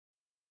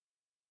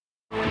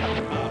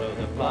Out of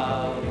the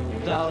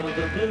clouds, out of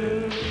the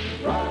blue,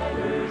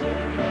 riders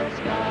in the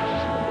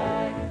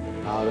sky.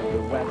 Out of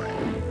the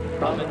west,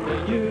 coming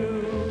to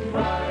you,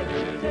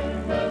 riders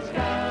in the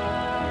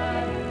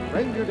sky.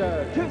 Ranger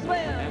Doug, Too Slim,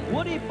 and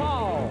Woody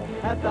Paul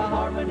at the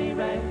Harmony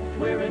Ranch.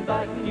 We're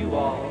inviting you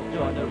all,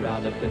 join the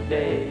roundup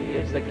today.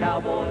 It's the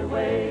cowboy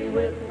way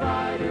with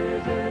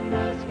riders in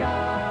the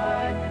sky.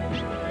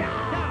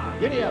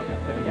 giddy up.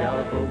 The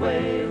gallop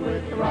away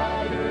with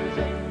riders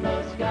in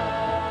the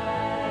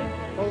sky.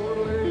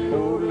 Oodly,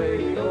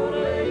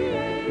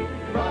 oodly,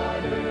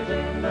 riders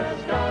in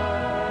the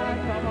sky.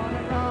 Come on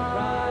and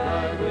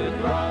ride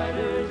with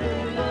riders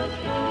in the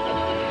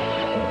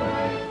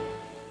sky.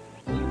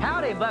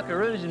 Howdy,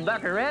 buckaroos and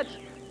buckarettes.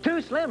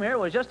 Too Slim here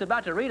was just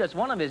about to read us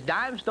one of his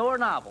dime store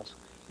novels.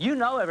 You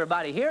know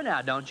everybody here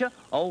now, don't you?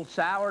 Old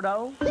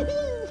Sourdough,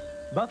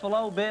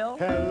 Buffalo Bill,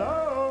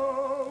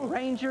 Hello.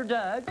 Ranger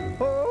Doug,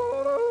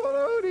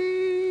 Howdy.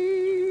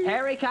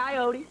 Harry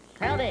Coyote,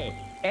 Howdy.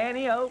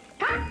 Annie Oak,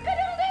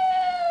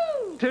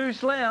 Cock-a-doodle-doo! Too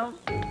Slim,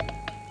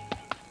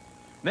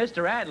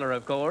 Mr. Adler,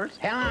 of course,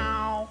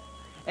 Hello.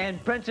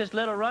 and Princess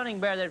Little Running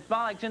Bear that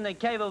frolics in the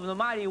cave of the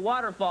mighty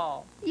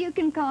waterfall. You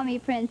can call me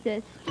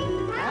Princess.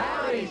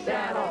 Howdy,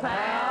 Saddle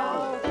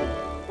Pals.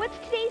 What's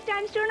today's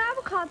dime store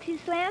novel called, Too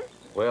Slim?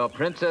 Well,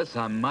 Princess,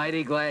 I'm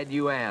mighty glad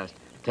you asked.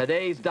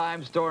 Today's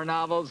dime store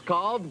novel's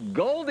called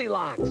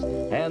Goldilocks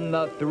and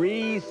the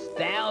Three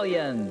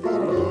Stallions.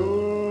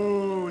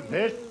 Ooh,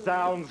 this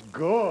sounds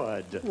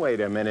good.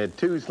 Wait a minute,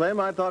 Too Slim.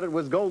 I thought it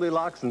was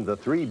Goldilocks and the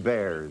Three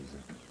Bears.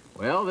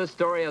 Well, this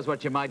story has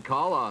what you might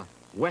call a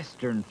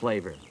Western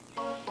flavor.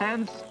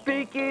 And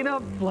speaking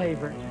of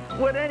flavor,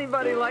 would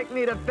anybody like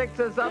me to fix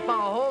us up a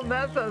whole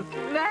mess of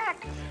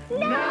snacks?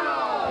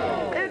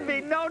 No! It'd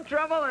be no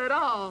trouble at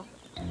all.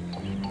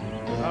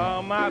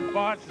 Oh, my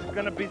boss is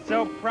gonna be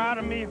so proud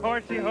of me,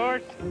 horsey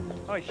horse.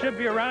 Oh, he should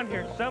be around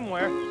here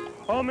somewhere.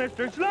 Oh,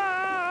 Mr.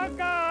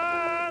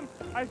 Slocum!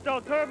 I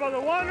stole Turbo the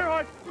Wonder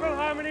Horse from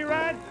Harmony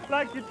Ranch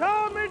like you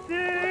told me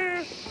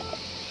to.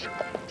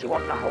 Do you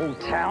want the whole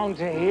town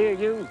to hear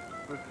you?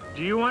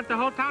 Do you want the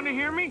whole town to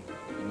hear me?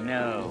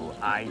 No,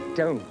 I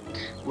don't.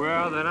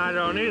 Well, then I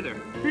don't either.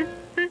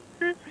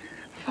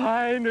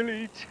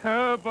 Finally,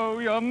 Turbo,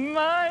 you're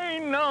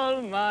mine,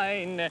 all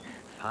mine.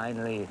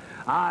 Finally,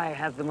 I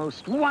have the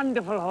most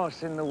wonderful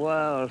horse in the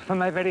world for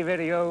my very,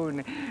 very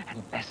own.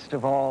 And best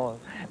of all,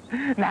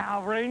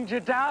 now Ranger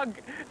Doug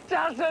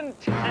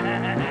doesn't.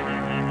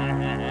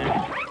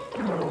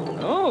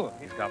 Oh,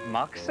 he's got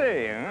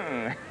moxie.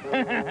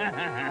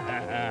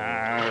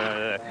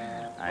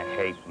 I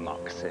hate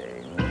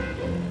moxie.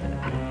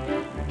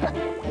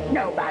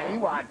 Nobody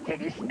wants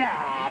any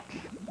snacks.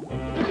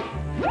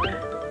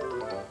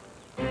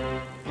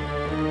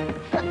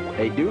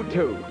 They do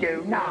too.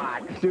 Do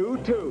not. Do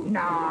too.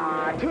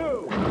 Not.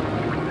 Two.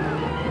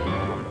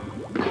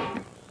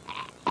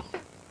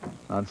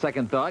 On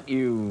second thought,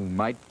 you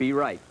might be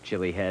right,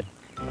 Chilihead.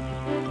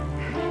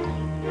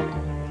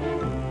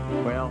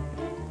 Well,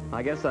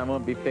 I guess I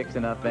won't be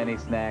fixing up any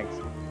snacks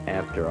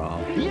after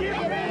all.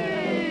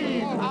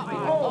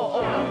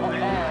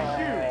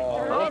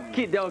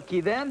 Okie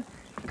dokie then.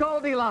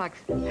 Goldilocks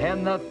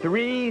and the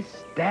Three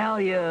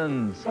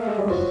Stallions.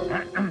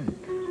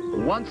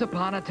 Once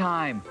upon a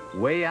time,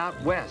 way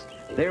out west,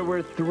 there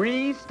were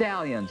 3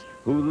 stallions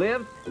who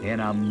lived in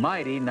a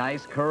mighty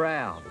nice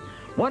corral.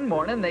 One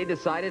morning, they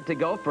decided to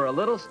go for a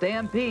little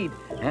stampede,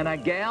 and a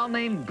gal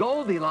named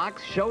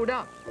Goldilocks showed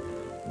up.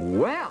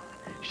 Well,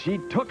 she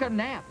took a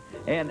nap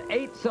and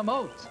ate some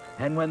oats,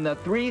 and when the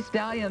 3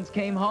 stallions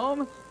came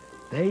home,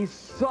 they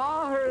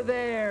saw her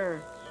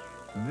there.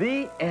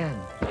 The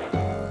end.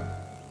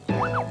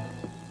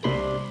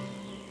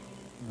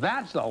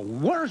 That's the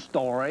worst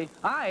story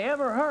I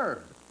ever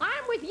heard.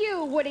 I'm with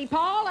you, Woody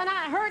Paul, and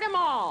I heard them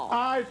all.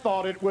 I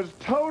thought it was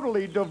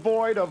totally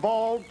devoid of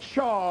all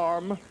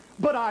charm,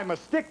 but I'm a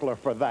stickler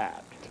for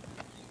that.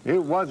 It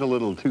was a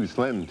little too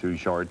slim, too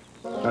short.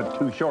 Not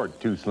too short,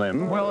 too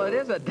slim. Well, it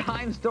is a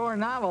dime store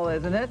novel,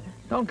 isn't it?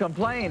 Don't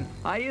complain.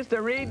 I used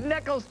to read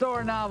nickel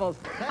store novels.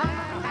 Hey,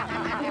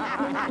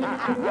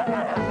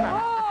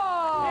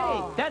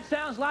 that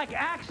sounds like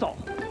Axel.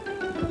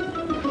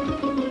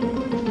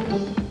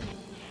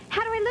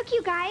 How do I look,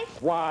 you guys?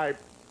 Why,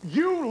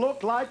 you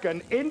look like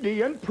an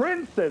Indian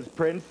princess,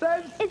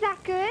 Princess. Is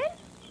that good?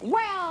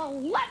 Well,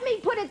 let me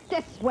put it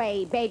this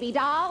way, baby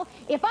doll.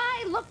 If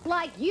I looked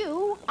like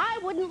you, I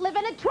wouldn't live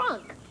in a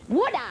trunk,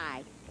 would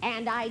I?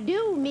 And I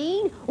do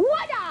mean,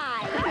 would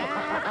I?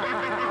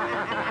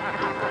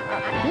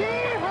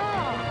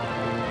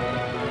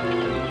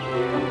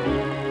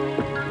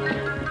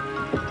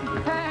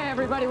 Hey,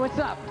 everybody, what's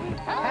up?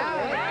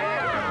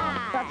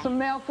 Got some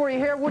mail for you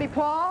here, Woody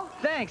Paul.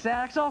 Thanks,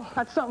 Axel.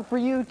 Got something for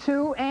you,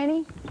 too,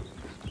 Annie.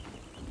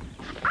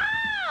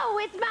 Oh,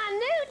 it's my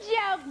new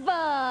joke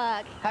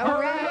book.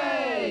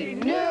 Hooray!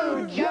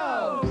 New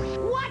jokes!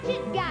 Watch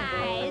it,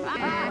 guys.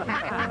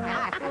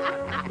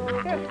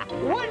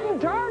 What in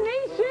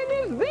tarnation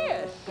is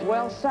this?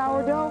 Well,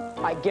 Sourdough,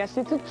 I guess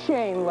it's a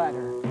chain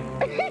letter.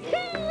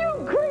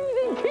 You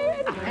crazy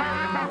kid!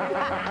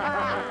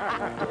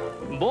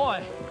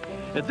 Boy,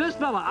 if this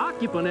fella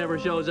occupant ever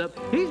shows up,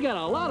 he's got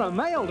a lot of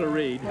mail to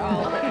read.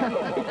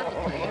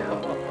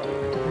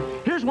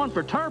 Here's one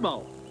for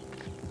Turbo.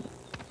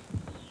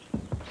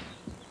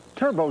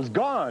 Turbo's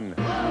gone.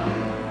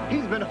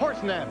 He's been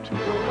horse-napped.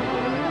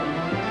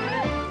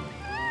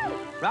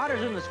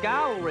 Riders in the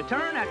Sky will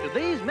return after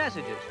these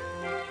messages.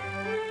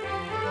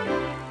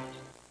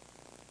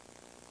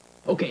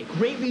 Okay,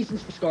 great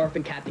reasons for Scarf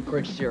and Captain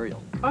Crunch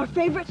cereal. Our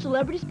favorite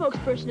celebrity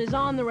spokesperson is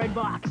on the red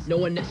box.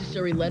 No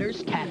unnecessary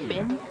letters,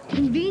 Catman.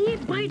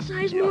 Convenient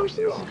bite-sized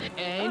morsels.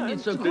 And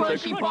it's a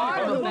crunchy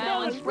part of a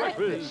balanced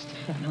breakfast.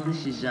 You know,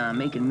 this is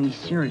making me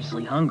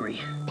seriously hungry.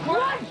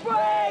 Crunch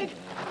break!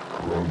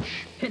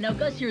 Crunch. And now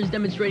Gus here is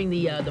demonstrating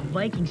the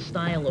Viking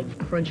style of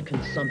crunch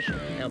consumption.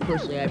 Now,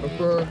 personally, I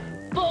prefer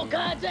full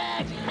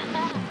contact.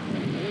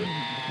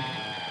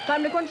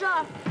 Time to crunch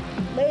off.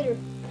 Later.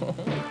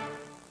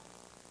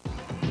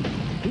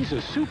 He's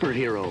a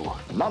superhero.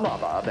 None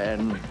other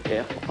than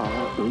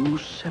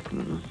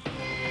F-R-O-7.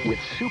 With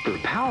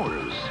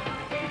superpowers.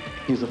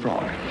 He's a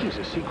fraud. He's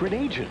a secret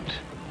agent.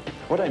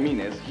 What I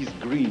mean is, he's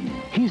green.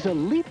 He's a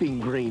leaping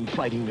green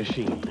fighting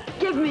machine.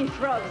 Give me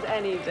Scrubs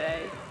any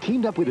day.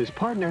 Teamed up with his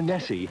partner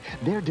Nessie,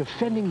 they're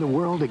defending the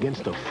world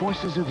against the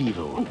forces of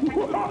evil.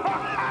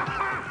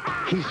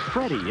 He's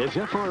Freddy as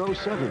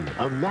FR07,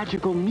 a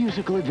magical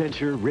musical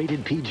adventure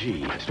rated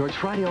PG. Starts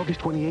Friday, August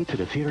 28th at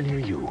a theater near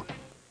you.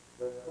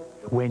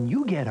 When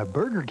you get a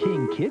Burger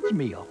King kids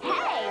meal.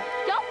 Hey,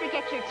 don't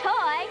forget your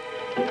toy.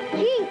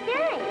 Gee,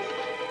 thanks.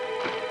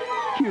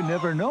 You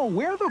never know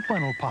where the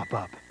fun will pop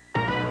up.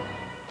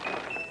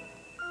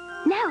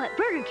 Now at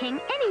Burger King,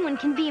 anyone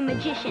can be a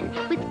magician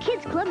with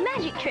Kids Club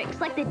magic tricks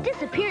like the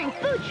disappearing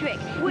food trick.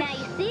 Now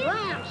you see it?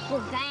 Wow,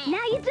 Shazam.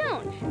 Now you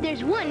don't.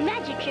 There's one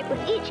magic trick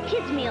with each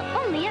kids meal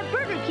only at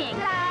Burger King.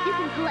 You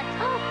can collect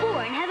all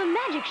 4 and have a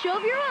magic show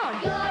of your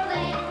own. Your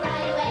way,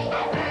 right away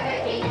at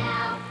Burger King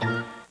now.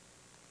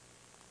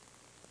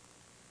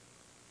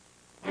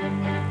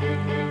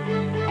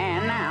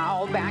 And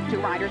now, back to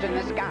Riders in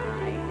the Sky.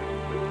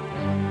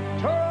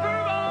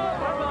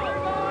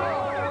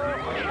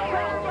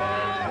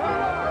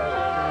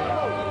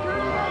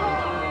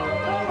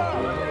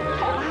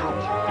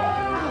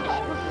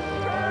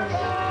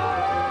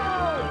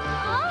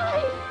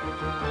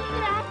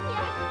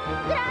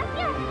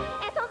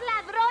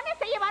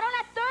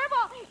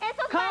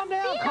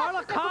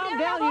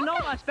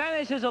 My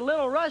Spanish is a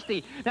little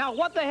rusty. Now,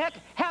 what the heck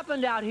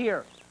happened out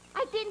here?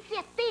 I didn't see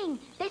a thing.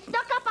 They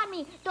stuck up on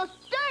me. Those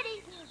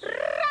dirty,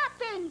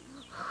 rotten,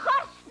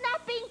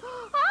 horse-snapping.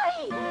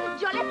 ¡Ay!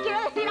 Yo les quiero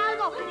decir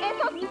algo.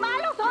 Esos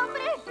malos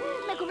hombres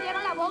me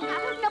cubrieron la boca.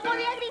 No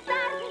podía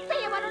gritar. Se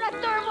llevaron a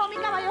Turbo, mi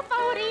caballo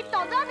favorito.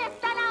 ¿Dónde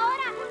están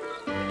ahora?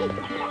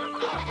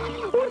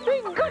 Oh,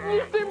 thank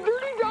goodness them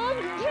dirty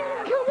dogs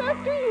didn't come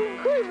after you,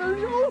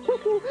 critters.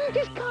 Oh,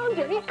 just calm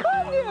down.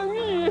 Calm down.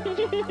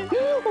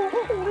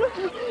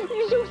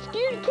 You're so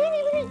scared. You can't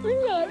even eat your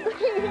nut.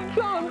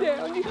 Calm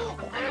down.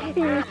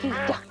 Mrs.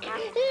 Duck. Get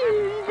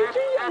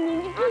your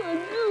youngins. Good.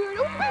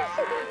 Oh,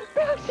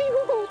 Betsy.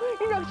 Oh,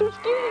 you're not so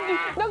scared.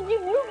 Now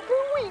get milk for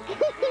a week.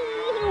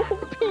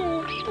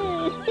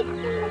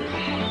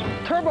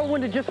 Turbo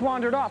wouldn't have just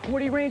wandered off,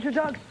 would he, Ranger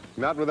Doug?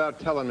 Not without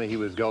telling me he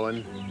was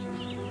going.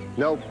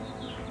 Nope.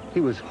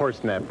 He was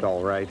horse-napped,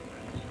 all right.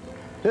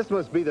 This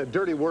must be the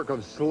dirty work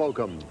of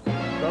Slocum.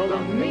 The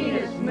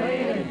meanest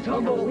man in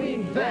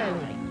Tumbleweed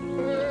Valley.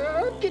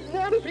 I'm getting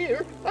out of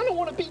here. I don't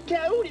want to be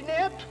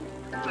coyote-napped.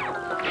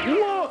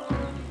 Look!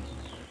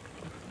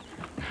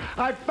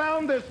 I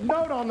found this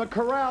note on the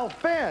corral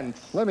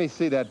fence. Let me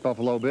see that,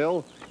 Buffalo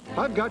Bill.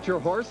 I've got your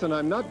horse, and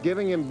I'm not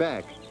giving him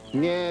back.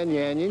 Nya,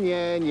 nya, nya,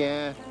 nya,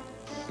 nya.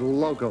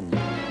 Slocum.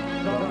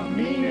 The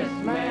meanest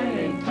man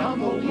in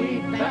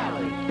Tumbleweed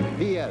Valley.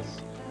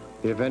 P.S.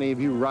 If any of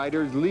you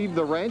riders leave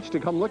the ranch to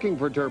come looking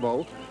for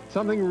Turbo,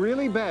 something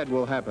really bad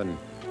will happen.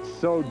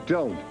 So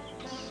don't,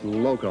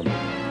 Slocum.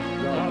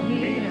 The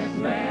meanest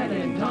man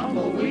in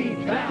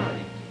Tumbleweed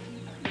Valley.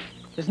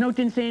 This note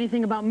didn't say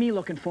anything about me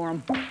looking for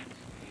him.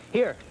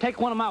 Here,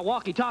 take one of my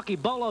walkie-talkie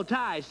bolo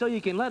ties so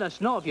you can let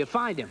us know if you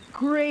find him.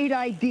 Great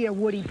idea,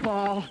 Woody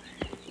Paul.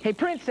 Hey,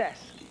 Princess,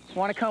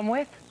 want to come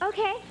with?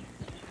 Okay.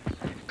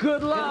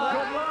 Good luck.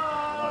 Good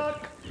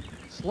luck.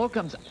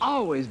 Slocum's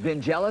always been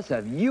jealous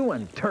of you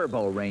and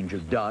Turbo, Ranger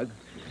Doug.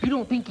 You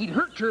don't think he'd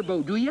hurt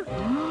Turbo, do you?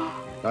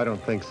 I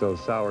don't think so,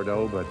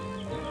 Sourdough, but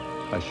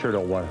I sure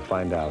don't want to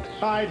find out.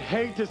 I'd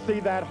hate to see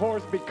that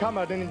horse become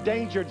an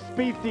endangered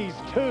species,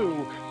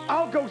 too.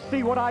 I'll go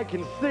see what I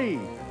can see.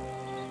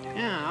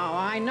 Oh,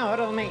 I know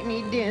it'll make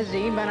me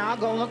dizzy, but I'll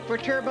go look for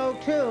Turbo,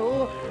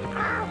 too.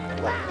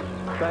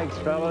 Thanks,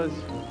 fellas.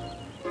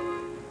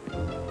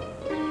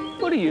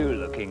 What are you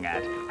looking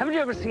at? Haven't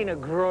you ever seen a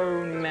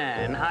grown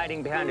man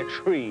hiding behind a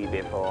tree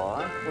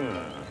before?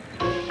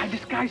 I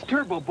disguised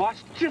Turbo,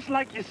 boss, just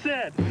like you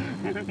said.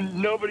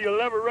 Nobody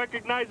will ever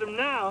recognize him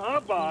now,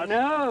 huh, boss?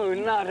 No,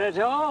 not at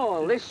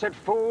all. This should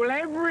fool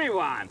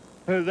everyone.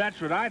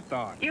 That's what I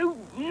thought. You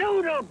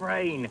noodle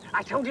brain!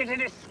 I told you to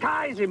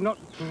disguise him, not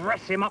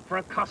dress him up for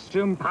a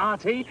costume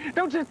party.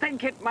 Don't you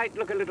think it might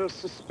look a little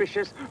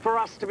suspicious for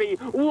us to be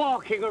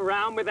walking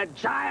around with a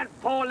giant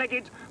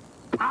four-legged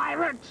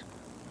pirate?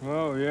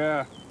 Oh,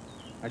 yeah.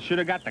 I should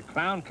have got the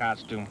clown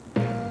costume.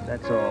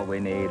 That's all we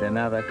need,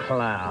 another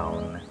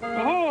clown.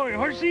 Ahoy,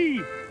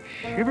 horsey!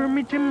 Shiver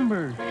me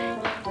timbers.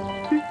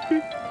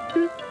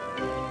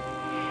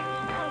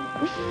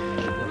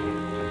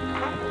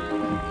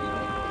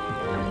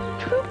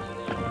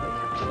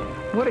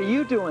 What are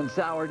you doing,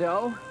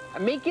 Sourdough?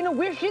 I'm making a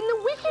wish in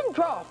the wishing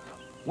trough.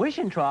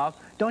 Wishing trough?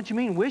 Don't you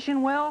mean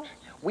wishing well?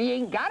 We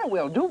ain't got a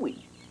well, do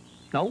we?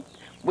 No.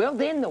 Well,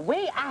 then, the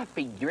way I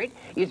figure it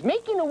is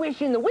making a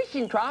wish in the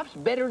wishing trough's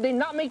better than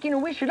not making a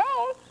wish at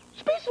all,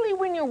 especially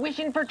when you're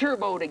wishing for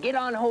Turbo to get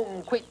on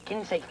home quick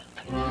and safe.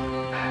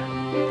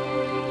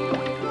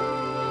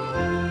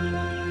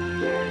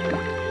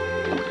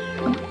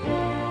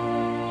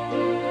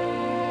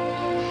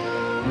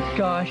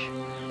 Gosh,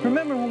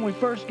 remember when we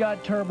first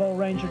got Turbo,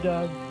 Ranger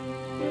Doug?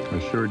 I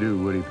sure do,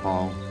 Woody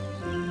Paul.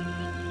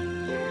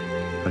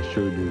 I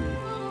sure do.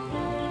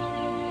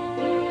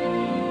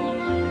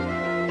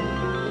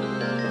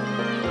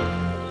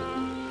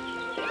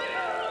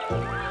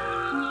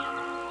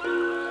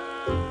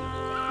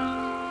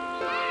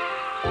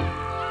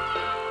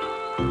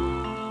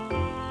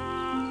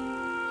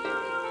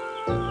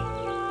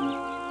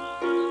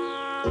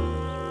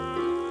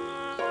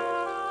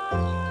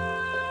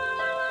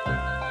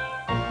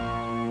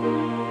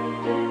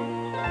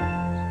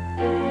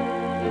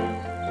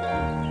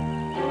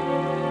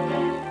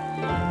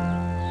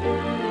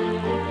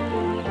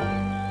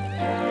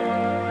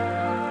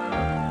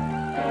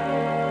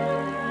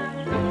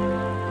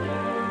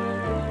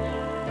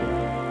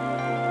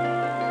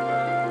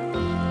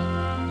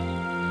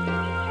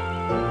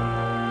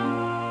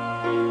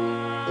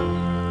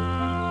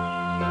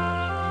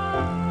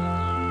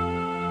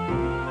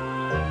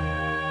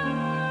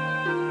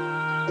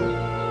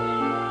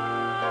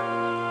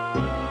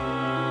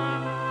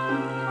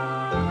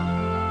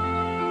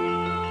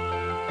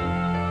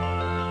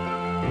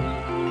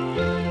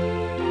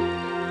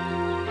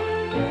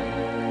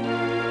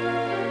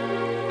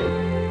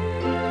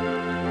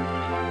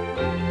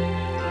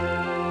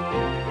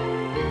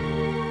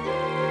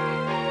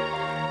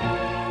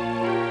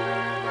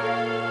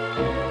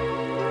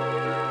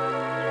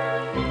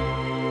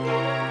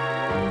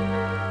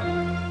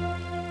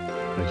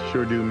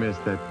 Sure do miss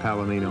that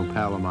Palomino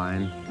pal of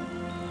mine.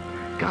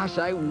 Gosh,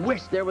 I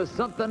wish there was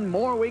something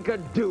more we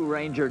could do,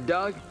 Ranger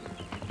Doug.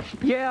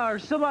 Yeah, or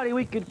somebody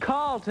we could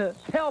call to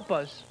help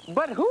us.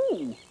 But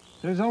who?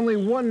 There's only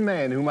one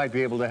man who might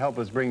be able to help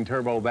us bring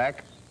Turbo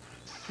back.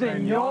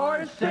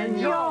 Senor,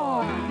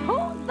 senor!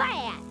 Who's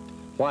that?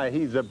 Why,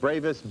 he's the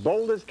bravest,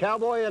 boldest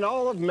cowboy in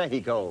all of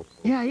Mexico.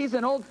 Yeah, he's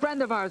an old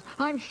friend of ours.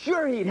 I'm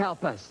sure he'd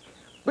help us.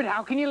 But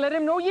how can you let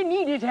him know you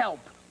need his help?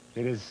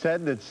 It is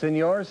said that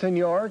Senor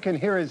can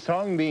hear his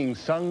song being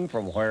sung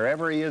from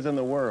wherever he is in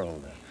the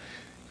world.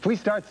 If we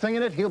start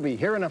singing it, he'll be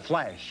here in a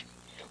flash.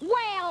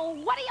 Well,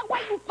 what are you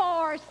waiting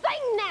for?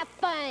 Sing that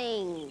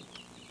thing!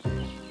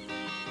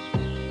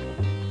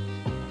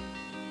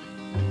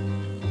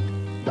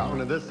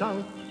 Down in the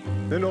south,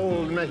 in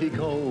old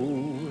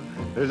Mexico,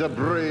 there's a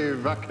brave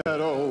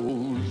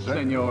vaquero.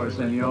 Senor,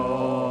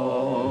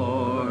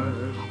 senor.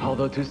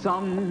 Although to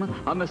some,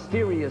 a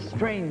mysterious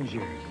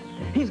stranger,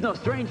 he's no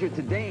stranger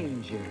to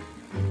danger.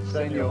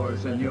 Senor,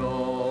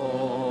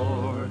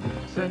 senor,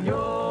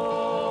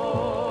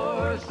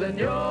 senor,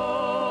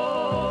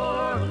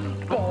 senor.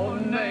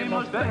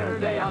 Ponemos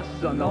verde a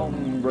su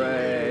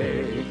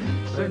nombre.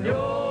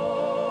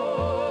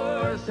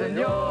 Senor,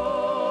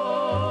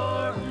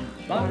 senor.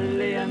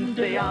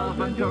 Valiente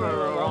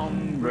aventurer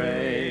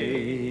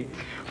hombre.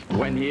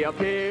 When he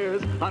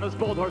appears on his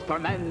bold horse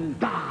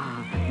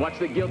Tormenta, watch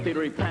the guilty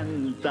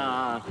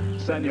repenta.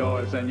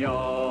 Senor,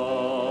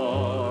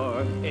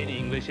 senor. In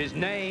English, his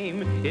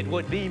name, it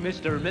would be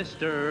Mr.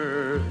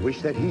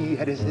 Wish that he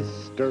had a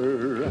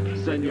sister.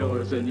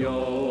 Senor,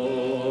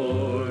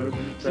 senor.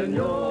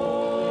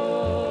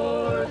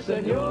 Senor,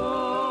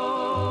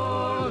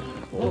 senor.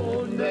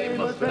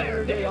 Ponemos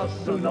verde a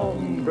su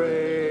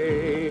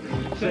nombre.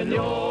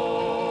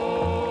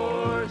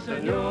 Senor,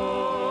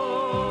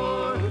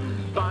 senor.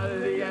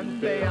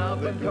 Valiente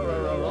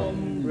aventurer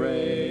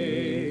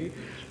hombre.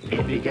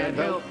 If he can't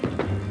help,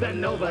 then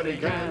nobody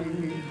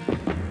can.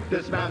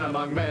 This man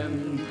among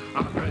men,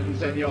 our friend,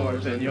 senor,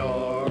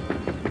 senor.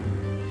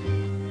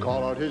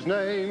 Call out his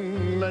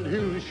name and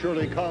he'll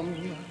surely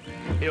come.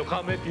 He'll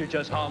come if you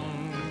just hum.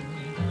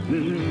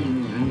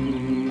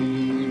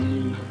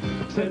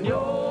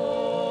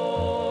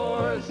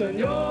 Senor,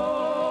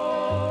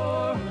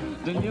 senor,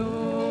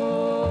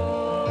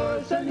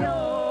 senor,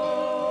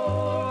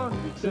 senor,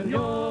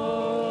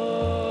 senor,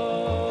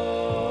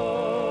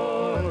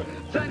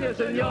 senor,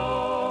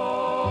 senor.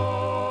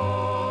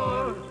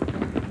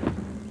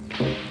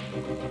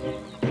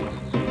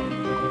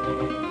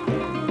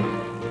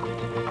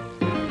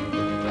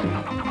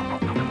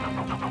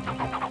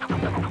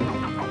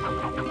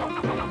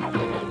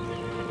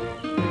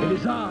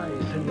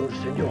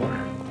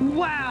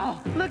 Wow,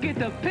 look at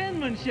the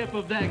penmanship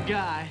of that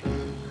guy.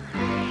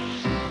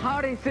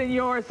 Howdy,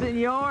 senor,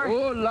 senor.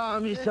 Hola,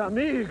 mis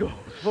amigos.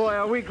 Boy,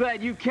 are we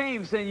glad you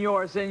came,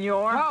 senor,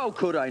 senor. How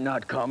could I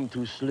not come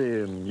to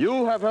Slim?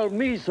 You have helped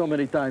me so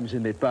many times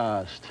in the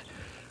past.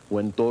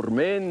 When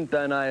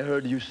Tormenta and I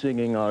heard you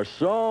singing our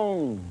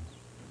song,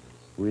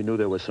 we knew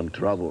there was some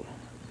trouble.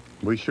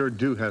 We sure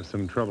do have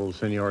some trouble,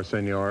 senor,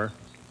 senor.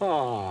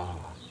 Ah,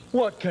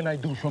 what can I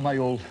do for my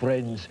old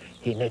friends,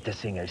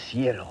 Jinetes en el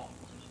Cielo?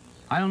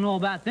 I don't know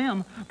about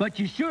them, but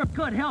you sure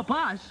could help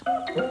us.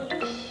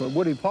 But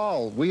Woody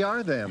Paul, we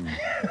are them.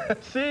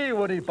 Sí,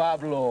 Woody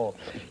Pablo.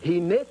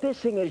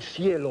 Jinetes en el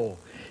Cielo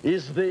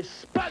is the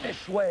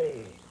Spanish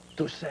way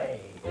to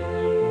say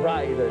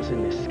riders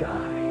in the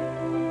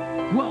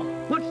sky. Well,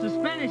 what's the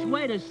Spanish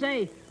way to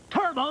say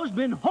Turbo's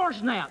been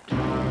horse-napped?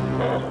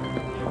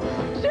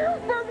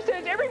 Sheriff Burke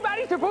says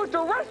everybody's supposed to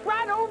rush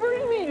right over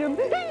and meet him.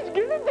 He's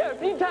gonna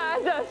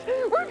deputize us.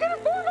 We're gonna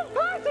form a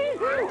posse.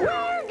 We're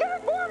gonna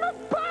form a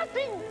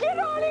posse. Get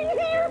on in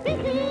here.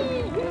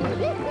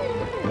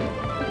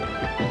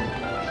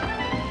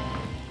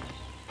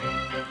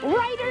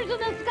 Riders in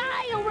the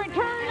Sky will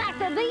return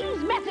after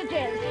these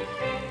messages.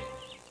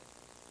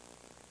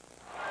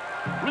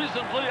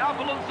 Recently,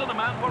 Apple and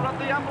Cinnamon were at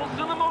the Apple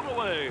Cinema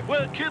Motorway,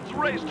 where kids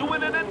race to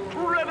win an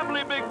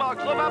incredibly big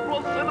box of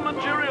Apple Cinnamon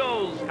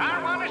Cheerios.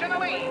 Car 1 is in the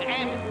lead,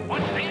 and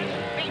once finished,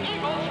 the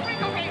evil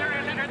Sprinkle Gator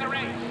has entered the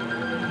race.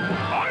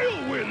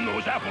 I'll win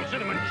those Apple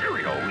Cinnamon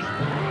Cheerios.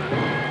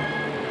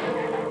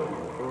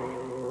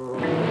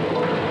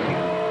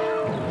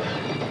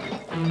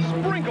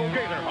 Sprinkle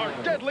Gator, our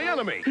deadly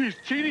enemy. He's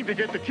cheating to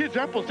get the kids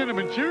Apple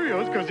Cinnamon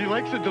Cheerios because he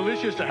likes the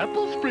delicious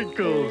apple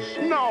sprinkles.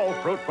 No,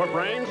 Fruit for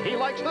Brains, he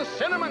likes the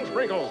cinnamon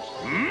sprinkles.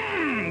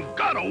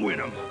 Gotta win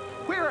them.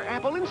 Where are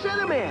Apple and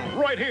Cinnamon?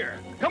 Right here.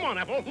 Come on,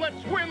 Apple,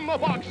 let's win the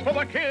box for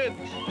the kids.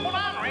 Hold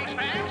on, race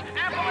fans.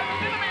 Apple and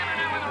Cinnamon are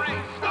now in the race.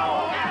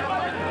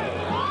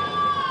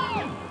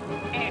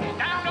 It's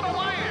down to the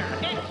wire.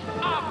 It's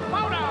a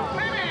photo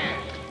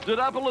finish. Did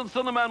Apple and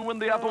Cinnamon win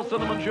the Apple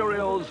Cinnamon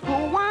Cheerios?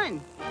 Who won?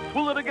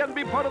 Will it again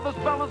be part of this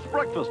balanced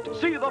breakfast?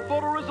 See the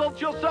photo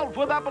results yourself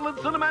with Apple and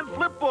Cinnamon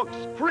flip books.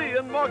 Free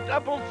and marked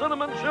Apple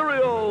Cinnamon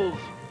Cheerios.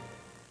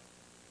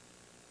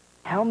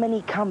 How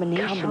many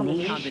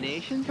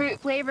combinations? Fruit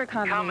flavor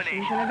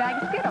combinations in a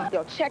bag of Skittles.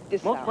 Yo, check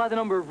this Multiply the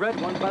number of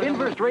red ones by the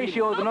inverse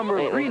ratio of the number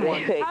of green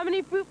ones. How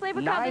many fruit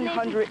flavor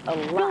combinations?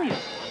 911.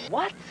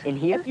 What? In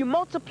here? If you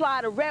multiply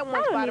the red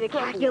ones by the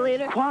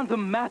calculator.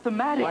 Quantum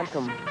mathematics.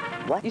 Quantum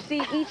what? You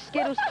see, each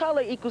Skittles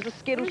color equals a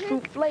Skittles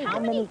fruit flavor. How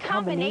many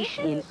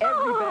combinations? In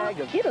every bag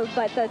of Skittles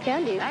bite-sized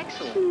candies.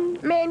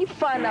 Excellent. Man, you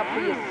find out for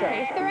yourself.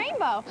 Taste the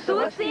rainbow. So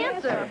what's the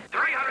answer?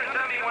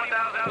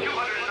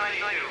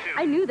 371,292.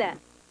 I knew that.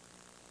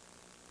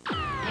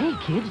 Hey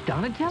kids,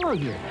 Donatello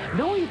here.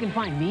 Know where you can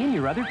find me and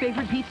your other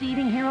favorite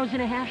pizza-eating heroes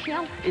in a half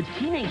shell? It's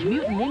Teenage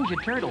Mutant Ninja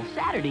Turtles,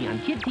 Saturday on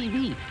Kid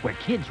TV, where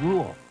kids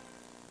rule.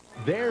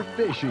 They're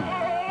fishy.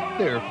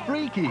 They're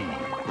freaky.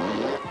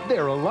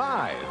 They're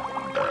alive.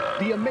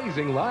 The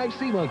amazing live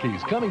sea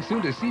monkeys coming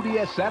soon to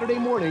CBS Saturday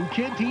morning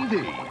Kid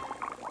TV.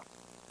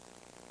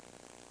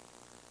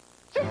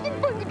 Something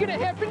fun's gonna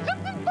happen.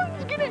 Something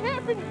fun's gonna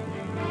happen.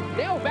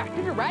 Now back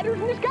to the Riders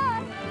in the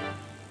Sky.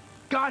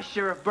 Gosh,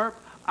 Sheriff Burp,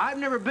 I've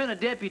never been a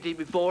deputy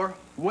before.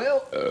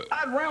 Well,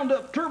 I'd round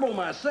up Turbo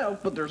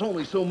myself, but there's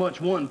only so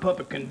much one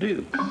puppet can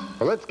do.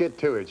 Well, let's get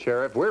to it,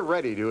 Sheriff. We're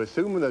ready to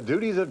assume the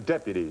duties of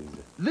deputies.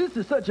 This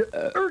is such an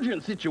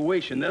urgent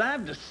situation that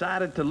I've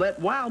decided to let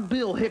Wild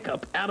Bill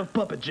Hiccup out of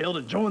puppet jail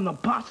to join the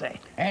posse.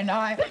 And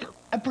I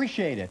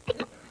appreciate it.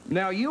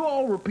 Now, you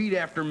all repeat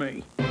after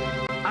me.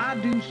 I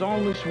do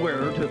solemnly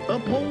swear to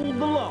uphold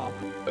the law.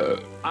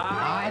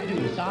 I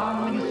do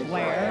solemnly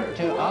swear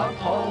to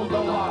uphold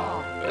the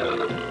law.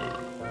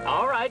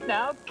 All right,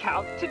 now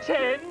count to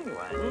 10. 1,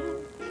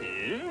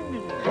 2.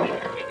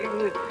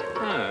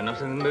 Oh, not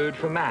in the mood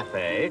for math,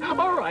 eh?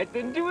 All right,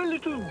 then do a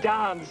little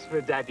dance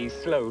for Daddy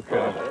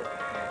Slocum.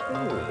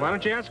 Why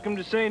don't you ask him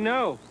to say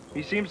no?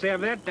 He seems to have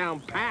that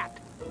down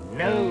pat.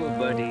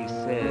 Nobody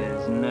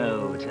says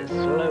no to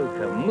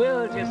Slocum.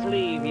 We'll just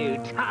leave you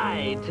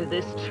tied to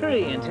this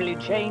tree until you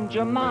change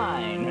your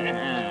mind.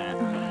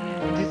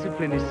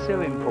 Discipline is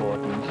so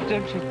important,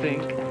 don't you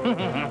think?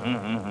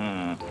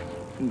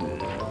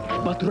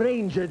 But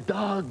Ranger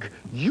Dog,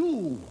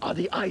 you are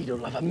the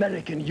idol of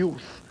American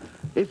youth.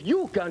 If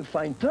you can't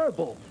find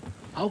Turbo,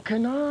 how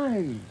can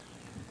I?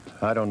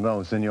 I don't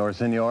know, senor,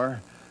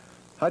 senor.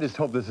 I just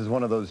hope this is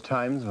one of those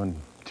times when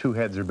two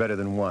heads are better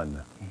than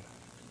one.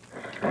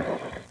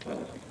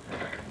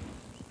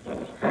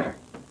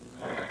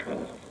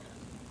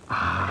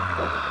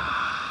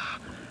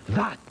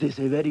 That is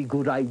a very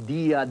good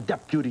idea,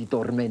 Deputy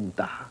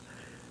Tormenta.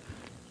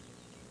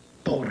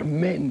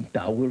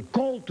 Tormenta will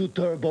call to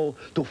Turbo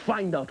to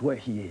find out where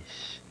he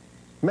is.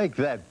 Make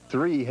that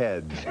 3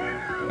 heads.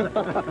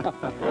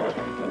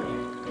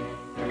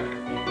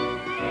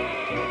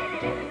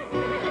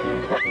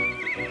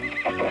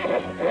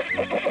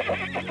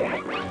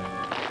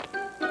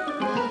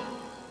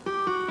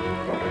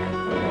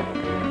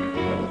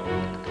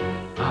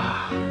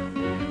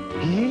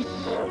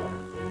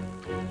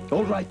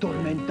 All right,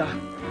 Tormenta,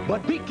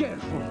 but be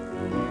careful.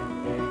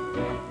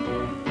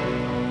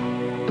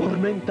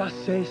 Tormenta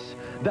says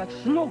that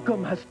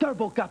Slocum has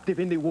Turbo captive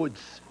in the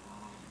woods.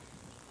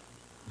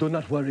 Do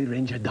not worry,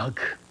 Ranger Doug.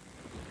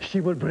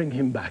 She will bring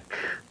him back.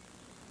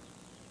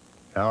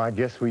 Now, I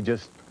guess we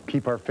just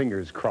keep our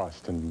fingers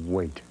crossed and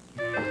wait.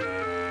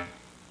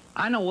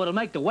 I know what'll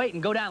make the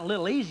waiting go down a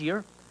little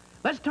easier.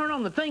 Let's turn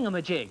on the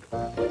thingamajig.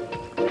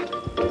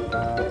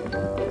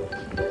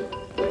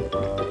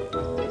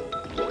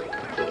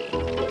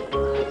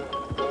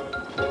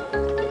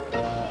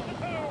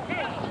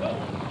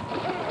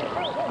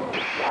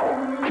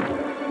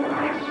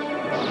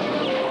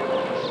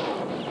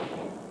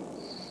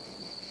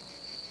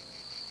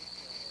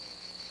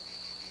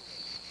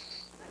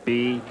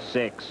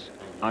 B6.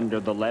 Under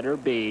the letter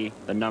B,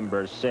 the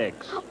number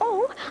 6.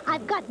 Oh,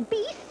 I've got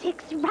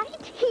B6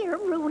 right here,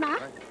 Runa.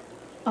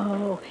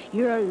 Oh,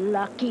 you're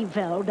lucky,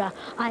 Velda.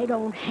 I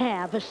don't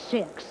have a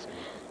 6.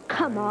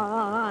 Come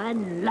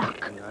on,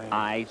 luck.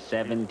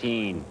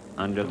 I-17.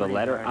 Under the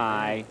letter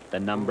I, the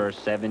number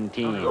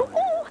 17.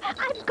 Oh,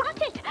 I've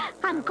got it.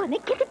 I'm gonna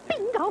get a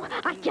bingo.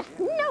 I just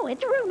know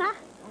it, Runa.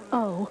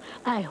 Oh,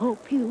 I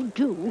hope you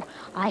do.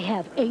 I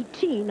have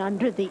 18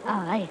 under the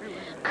I.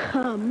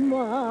 Come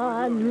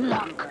on,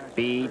 luck.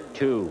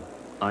 B2.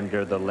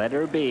 Under the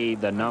letter B,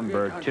 the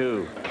number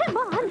 2. Come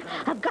on,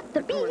 I've got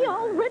the B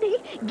already.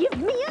 Give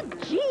me a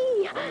G.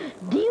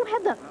 Do you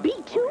have the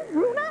B2,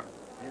 Runa?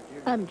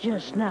 I'm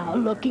just now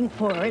looking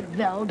for it,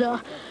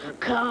 Velda.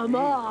 Come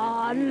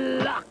on,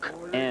 luck.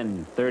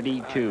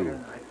 N32.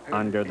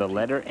 Under the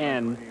letter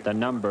N, the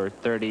number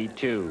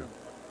 32.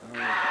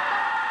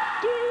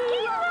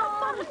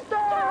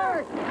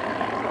 Monster!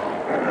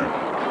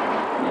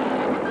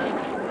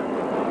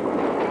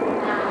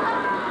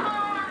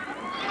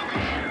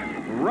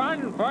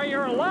 Run for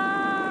your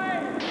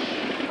life!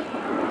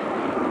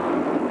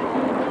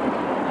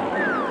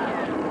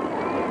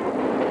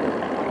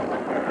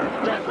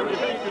 Just when you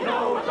think you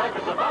know what life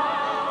is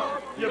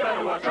about, you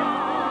better watch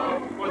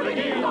out for the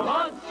Gila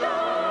Monster!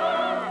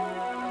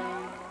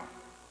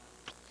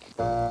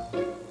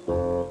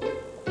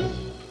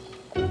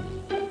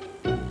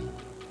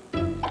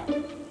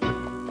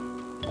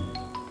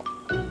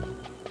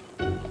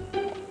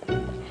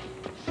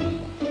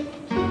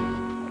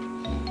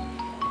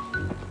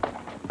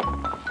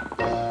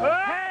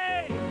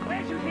 Hey!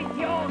 Where do you think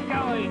you're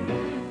going?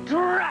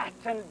 Drat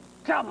and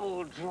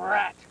double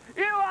drat!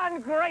 You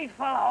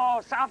ungrateful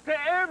horse, after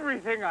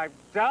everything I've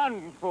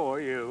done for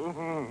you.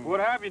 What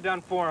have you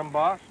done for him,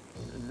 boss?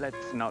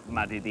 Let's not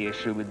muddy the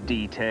issue with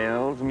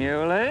details,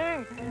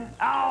 Muley.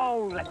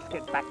 Oh, let's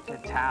get back to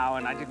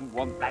town. I didn't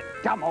want that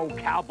dumb old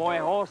cowboy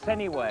horse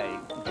anyway.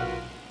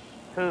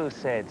 Who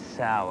said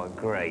sour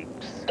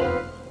grapes?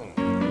 Look,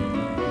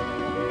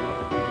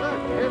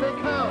 here they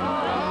come.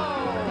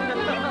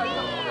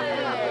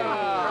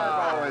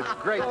 Oh, it's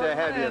great to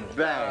have you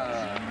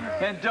back.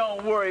 And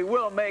don't worry,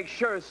 we'll make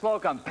sure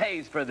Slocum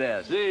pays for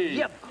this.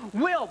 Yep,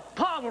 we'll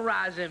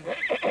pulverize him.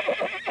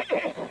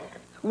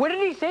 What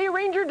did he say,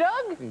 Ranger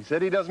Doug? He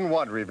said he doesn't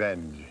want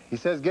revenge. He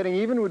says getting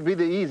even would be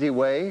the easy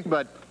way,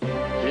 but...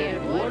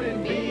 It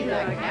wouldn't be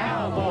the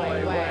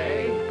cowboy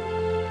way.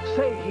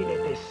 Say,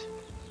 Jinetes,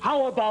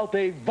 how about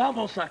a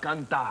vamos a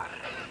cantar?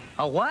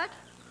 A what?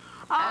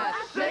 A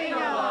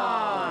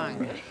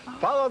sing-along.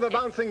 Follow the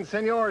bouncing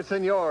senor,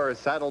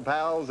 saddle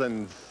pals,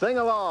 and sing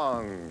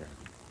along.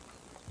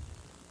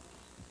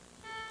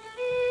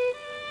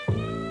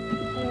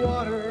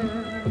 Water,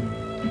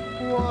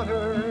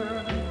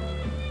 water,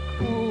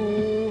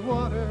 cool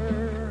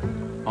water.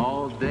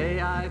 All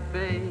day I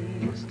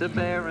faced a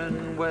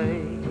barren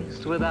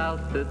waste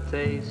without the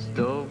taste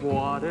of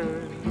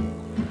water.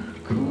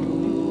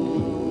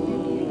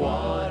 Cool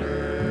water.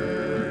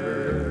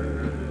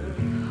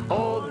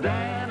 Old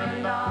Dan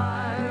and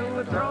I,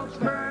 with throats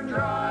burned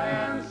dry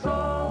and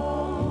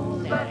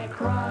souls that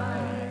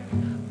cry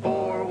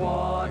for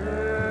water.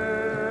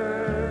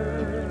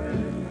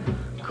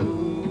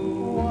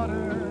 Cool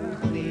water,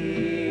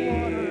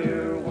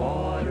 clear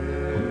water.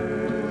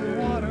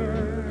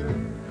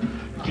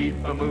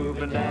 Keep a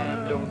moving,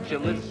 Dan, don't you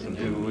listen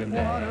to him,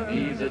 Dan.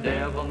 He's a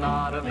devil,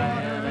 not a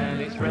man,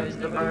 and he spreads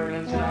the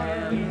burning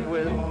sand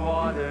with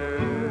water.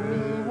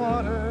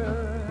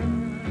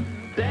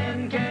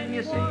 Then can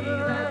you see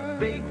that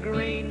big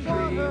green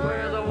tree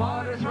where the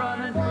water's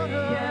running free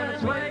and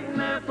it's waiting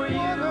there for you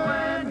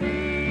and me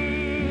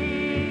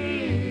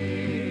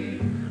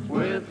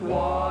with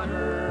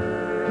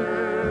water,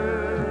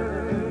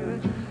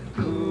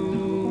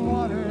 cool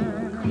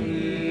water,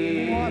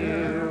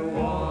 clear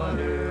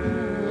water.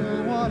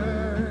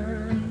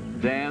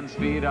 Dan's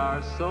feet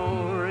are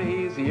sore,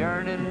 he's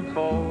yearning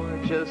for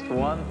just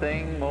one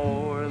thing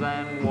more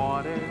than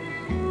water.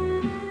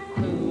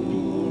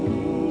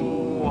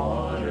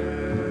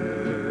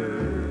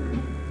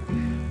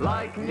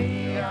 Like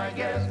me, I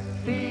guess,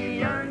 he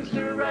yearns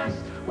to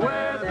rest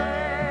where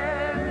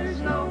there's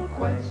no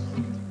quest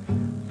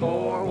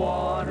for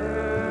water.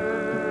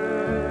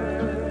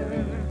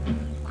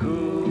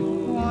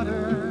 Cool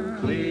water,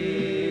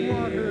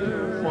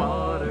 clear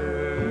water.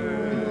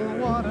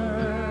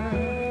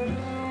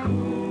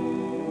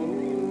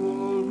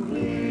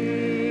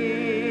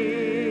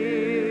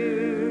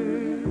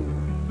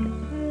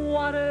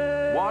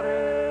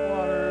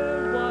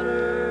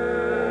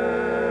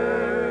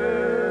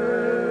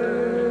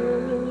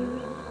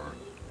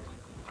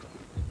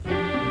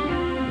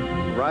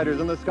 Riders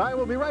in the Sky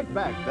will be right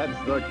back.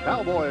 That's the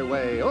cowboy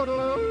way.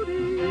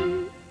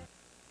 Oodle-oodle.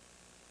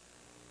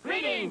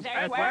 Greetings,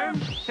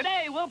 Earthworms!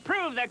 Today we'll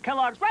prove that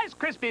Kellogg's Rice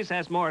Krispies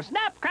has more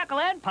snap, crackle,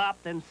 and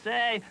pop than,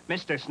 say,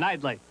 Mr.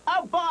 Snidely.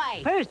 Oh,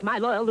 boy! First, my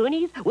loyal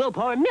loonies, we'll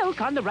pour milk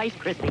on the Rice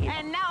Krispies.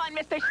 And now on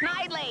Mr.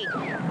 Snidely.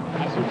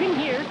 As you can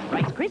hear,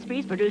 Rice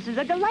Krispies produces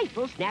a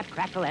delightful snap,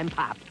 crackle, and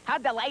pop. How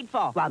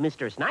delightful. While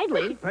Mr.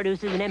 Snidely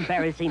produces an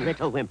embarrassing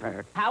little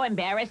whimper. How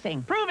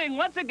embarrassing. Proving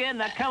once again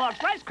that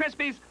Kellogg's Rice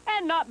Krispies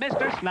and not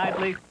Mr.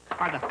 Snidely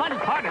are the fun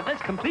part of this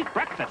complete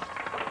breakfast.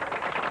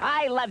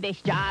 I love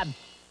this job.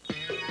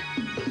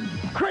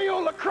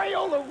 Crayola,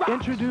 Crayola rock!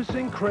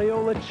 Introducing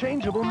Crayola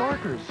changeable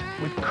markers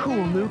with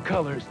cool new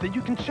colors that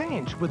you can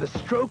change with a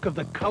stroke of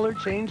the color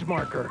change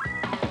marker.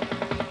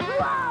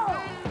 Whoa!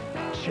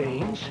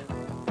 Change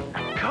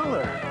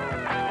color.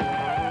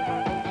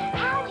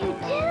 How'd you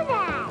do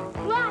that?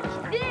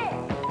 Watch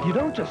this. You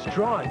don't just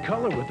draw and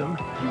color with them,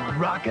 you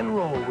rock and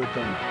roll with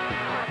them.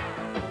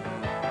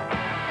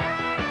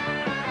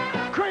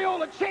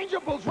 Crayola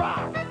changeables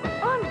rock!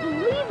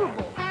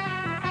 Unbelievable.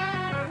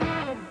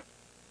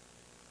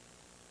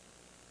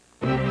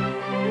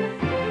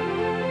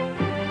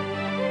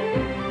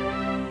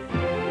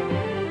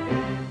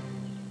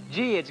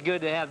 Gee, it's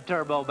good to have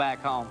Turbo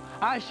back home.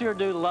 I sure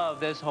do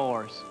love this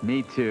horse.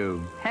 Me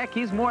too. Heck,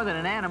 he's more than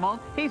an animal.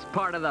 He's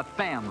part of the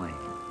family.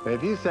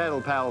 If you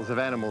saddle pals of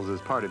animals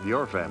as part of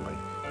your family,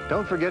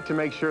 don't forget to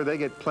make sure they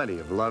get plenty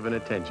of love and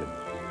attention.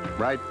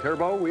 Right,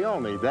 Turbo? We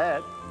all need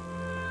that.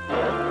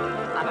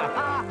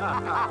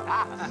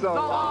 So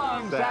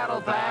long,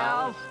 saddle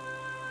pals.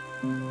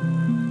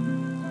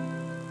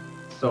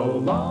 So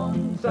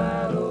long,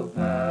 saddle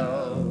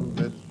pals.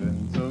 It's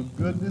been so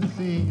good to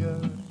see you.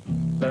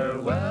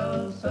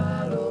 Farewell,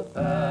 saddle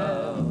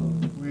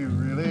pals. We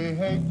really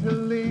hate to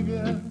leave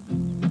you.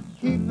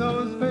 Keep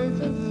those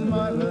faces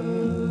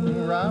smiling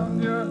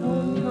around your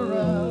home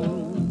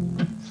corral.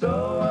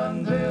 So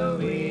until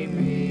we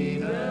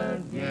meet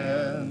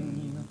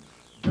again,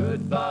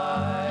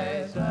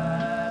 goodbye,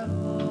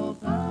 saddle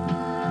pals.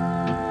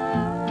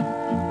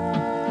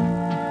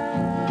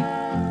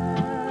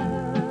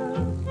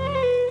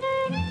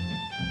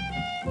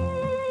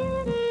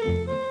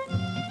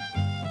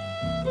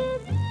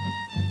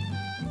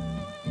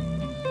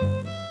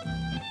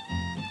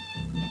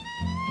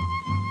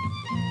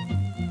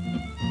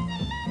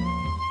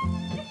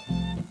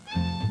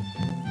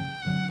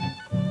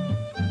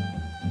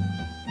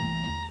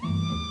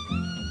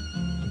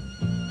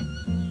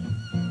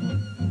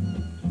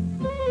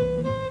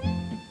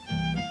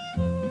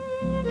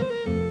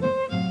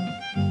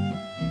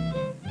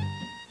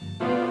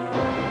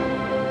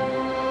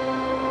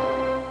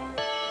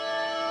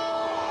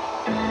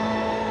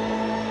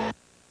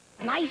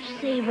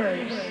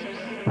 Lifesavers.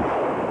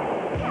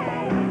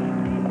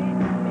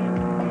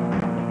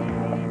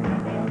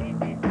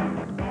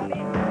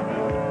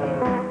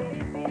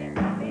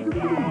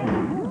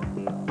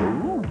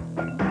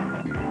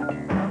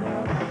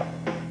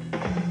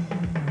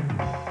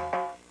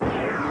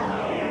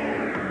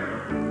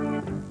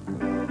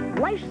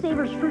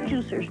 Lifesavers fruit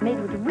juicers made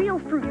with real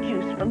fruit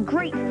juice for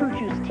great fruit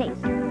juice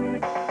taste.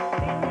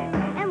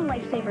 And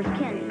Lifesavers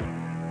candy.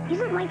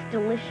 Isn't life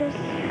delicious?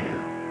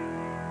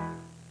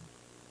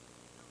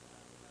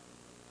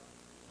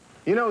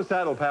 You know,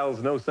 Saddle Pals,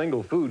 no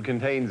single food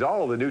contains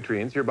all the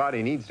nutrients your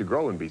body needs to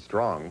grow and be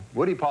strong.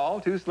 Woody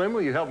Paul, Too Slim,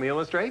 will you help me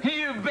illustrate?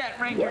 You bet,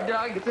 Ranger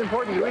Doug. It's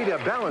important to eat a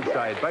balanced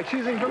diet by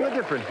choosing from the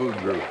different food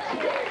groups.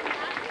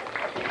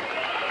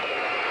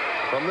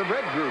 From the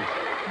bread group,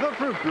 the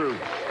fruit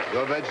group,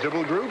 the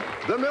vegetable group,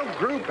 the milk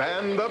group,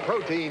 and the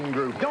protein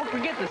group. Don't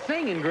forget the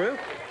singing group.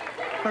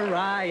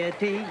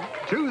 Variety.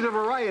 Choose a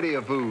variety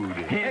of food.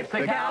 It's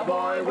the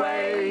cowboy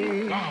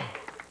way.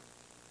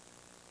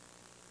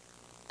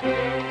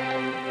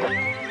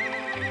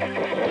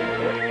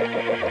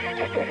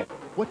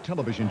 What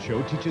television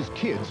show teaches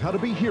kids how to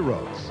be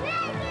heroes?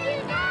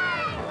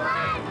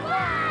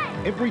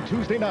 Every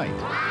Tuesday night.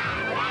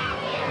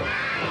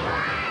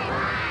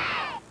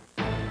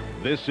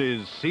 This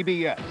is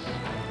CBS.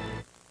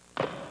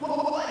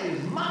 What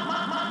is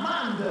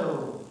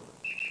Mondo?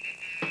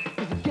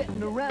 Is it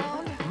getting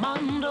around?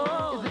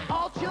 Mondo. Is it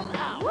all chilled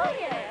out? Oh,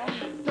 yeah.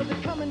 Does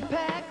it come in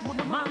packs?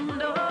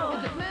 Mondo.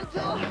 Is it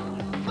mental?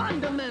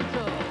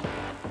 Fundamental.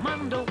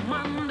 Mondo,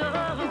 Mondo.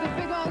 Is it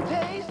big on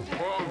taste?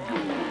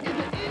 Is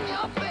it in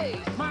your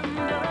face?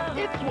 Mondo.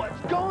 It's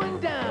what's going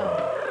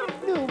down.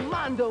 New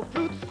Mondo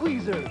fruit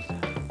squeezers.